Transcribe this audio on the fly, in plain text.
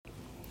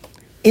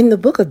In the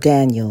book of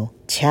Daniel,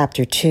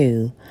 chapter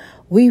 2,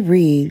 we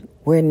read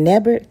where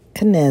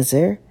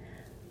Nebuchadnezzar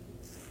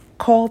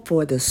called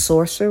for the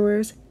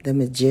sorcerers, the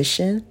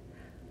magicians,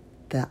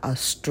 the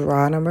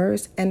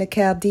astronomers, and the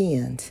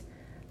Chaldeans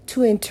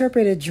to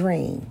interpret a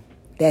dream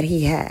that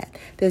he had.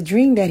 The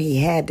dream that he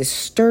had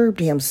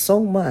disturbed him so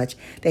much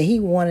that he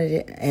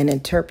wanted an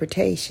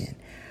interpretation.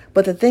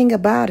 But the thing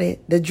about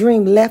it, the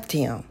dream left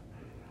him.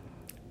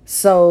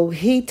 So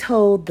he had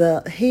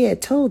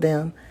told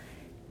them,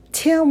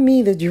 tell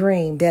me the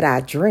dream that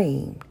I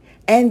dreamed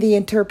and the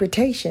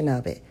interpretation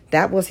of it.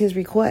 That was his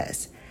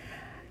request.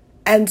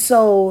 And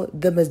so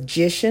the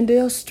magician,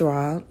 the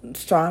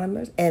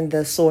astronomers, and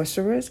the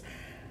sorcerers,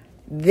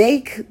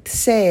 they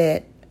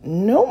said,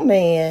 no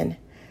man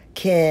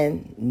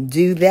can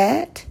do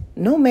that.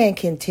 No man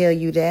can tell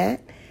you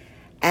that.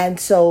 And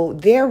so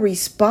their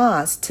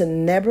response to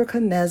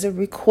Nebuchadnezzar's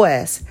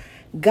request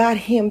got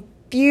him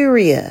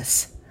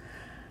furious.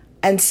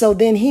 And so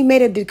then he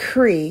made a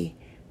decree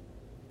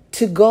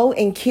to go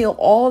and kill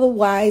all the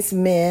wise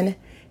men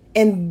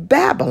in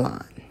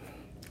Babylon.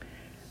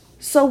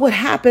 So what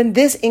happened,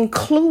 this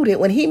included,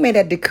 when he made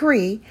a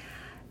decree,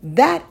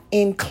 that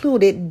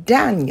included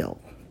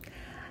Daniel.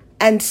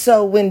 And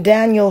so when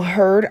Daniel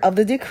heard of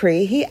the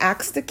decree, he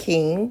asked the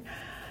king,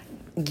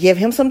 give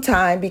him some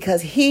time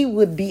because he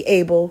would be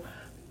able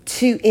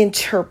to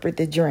interpret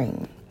the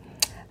dream.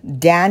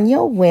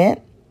 Daniel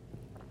went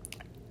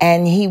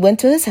and he went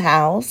to his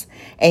house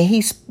and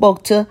he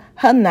spoke to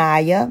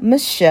Hananiah,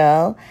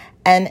 Mishael,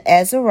 and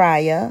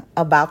Azariah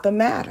about the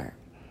matter.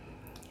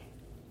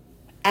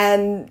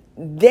 And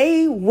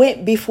they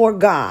went before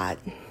God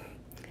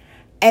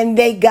and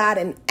they got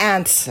an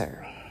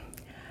answer.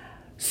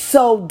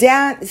 So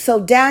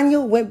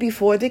Daniel went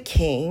before the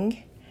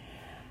king.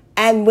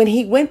 And when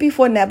he went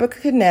before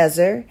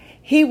Nebuchadnezzar,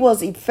 he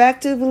was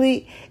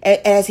effectively,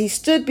 as he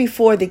stood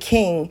before the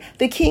king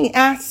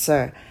asked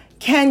her,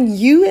 can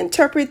you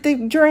interpret the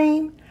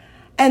dream?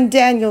 And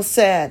Daniel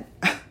said,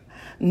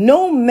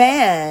 no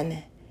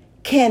man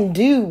can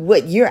do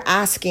what you're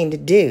asking to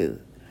do.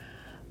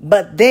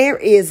 But there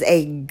is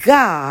a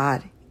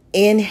God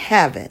in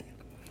heaven.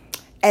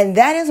 And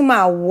that is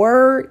my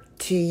word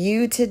to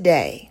you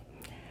today.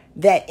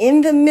 That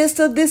in the midst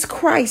of this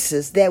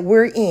crisis that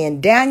we're in,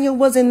 Daniel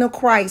was in the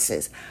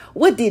crisis.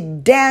 What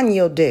did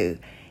Daniel do?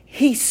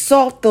 He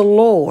sought the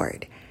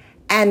Lord.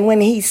 And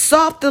when he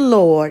sought the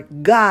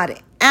Lord,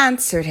 God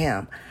answered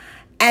him.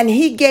 And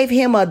he gave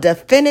him a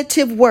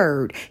definitive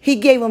word. He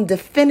gave him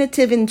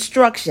definitive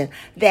instruction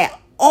that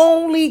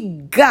only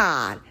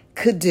God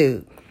could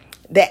do.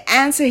 The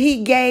answer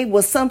he gave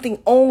was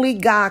something only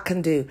God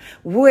can do.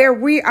 Where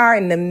we are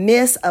in the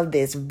midst of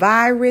this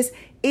virus,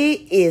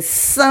 it is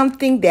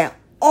something that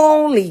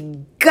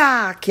only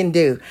God can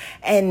do.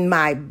 And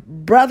my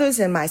brothers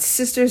and my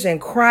sisters in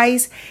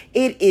Christ,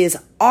 it is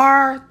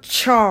our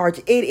charge.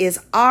 It is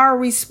our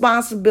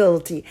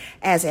responsibility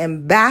as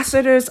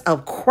ambassadors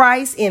of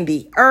Christ in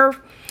the earth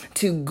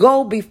to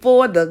go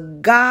before the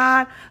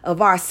God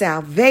of our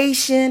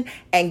salvation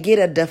and get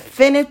a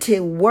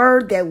definitive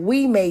word that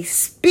we may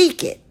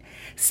speak it.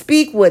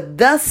 Speak what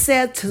thus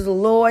said to the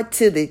Lord,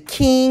 to the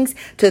kings,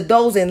 to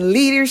those in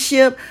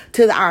leadership,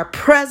 to our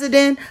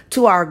president,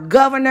 to our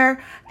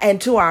governor,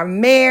 and to our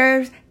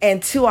mayors,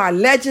 and to our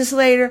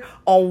legislator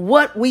on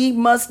what we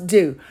must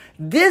do.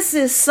 This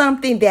is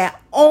something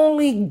that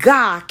only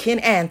God can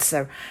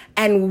answer,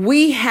 and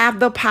we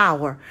have the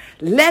power.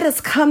 Let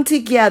us come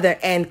together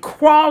and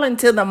crawl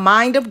into the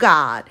mind of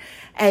God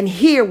and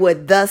hear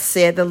what thus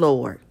said the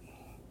Lord.